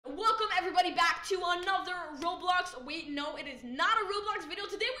everybody back to another Roblox. Wait, no, it is not a Roblox video.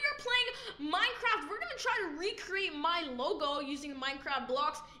 Today we are playing Minecraft. We're gonna try to recreate my logo using Minecraft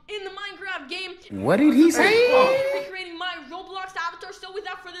blocks in the Minecraft game. What did he say? Recreating my Roblox avatar. So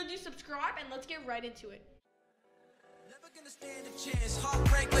without further ado, subscribe and let's get right into it. Never gonna stand a chance.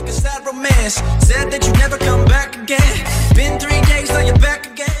 Heartbreak like a sad romance. Said that you never come back again. Been 3 days, now you're back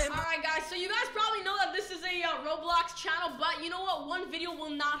again. Alright guys, so you guys probably know that this is a Roblox channel, but you know what? One video will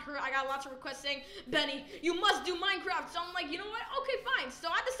not hurt. I got lots of requests saying, Benny, you must do Minecraft. So I'm like, you know what? Okay, fine. So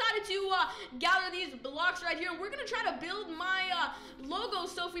I decided to gather these blocks right here, and we're gonna try to build my logo.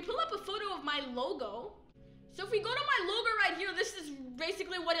 So if we pull up a photo of my logo, so if we go to my logo right here, this is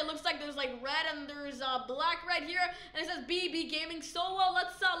basically what it looks like. There's like red and there's black right here, and it says BB Gaming. So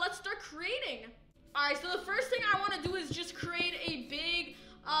let's start creating. All right, so the first thing I want to do is just create a big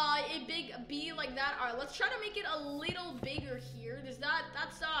B like that. All right, let's try to make it a little bigger here.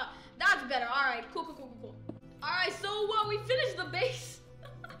 That's better. All right, cool. All right, so we finished the base.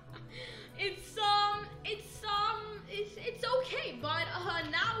 It's okay, but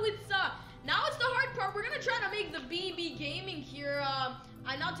now it's the hard part. We're gonna try to make the BB Gaming here.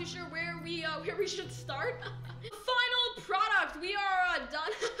 I'm not too sure where we should start. Final product. We are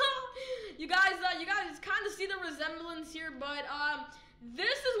done. You guys kind of see the resemblance here, but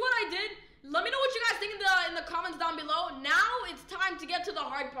this is what I did. Let me know what you guys think in the comments down below. Now it's time to get to the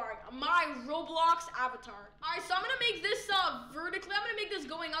hard part. My Roblox avatar. All right, so I'm gonna make this vertically. I'm gonna make this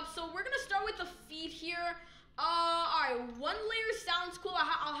going up. So we're gonna start with the feet here. All right, one layer sounds cool.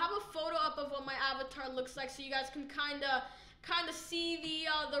 I'll have a photo up of what my avatar looks like, so you guys can kind of see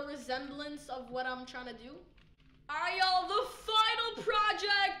the resemblance of what I'm trying to do. All right, y'all, the final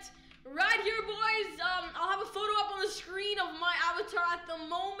project right here, boys. I'll have a photo up on the screen of my avatar at the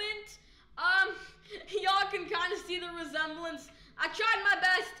moment. Y'all can kind of see the resemblance. I tried my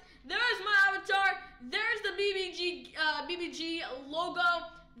best. There's my avatar. There's the BBG logo.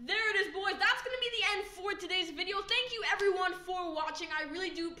 There it is, boys. That's going to be the end for today's video. Thank you, everyone, for watching. I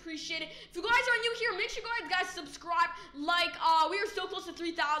really do appreciate it. If you guys are new here, make sure you guys subscribe. Like, we are so close to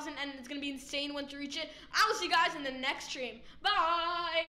 3,000, and it's going to be insane once we reach it. I will see you guys in the next stream. Bye!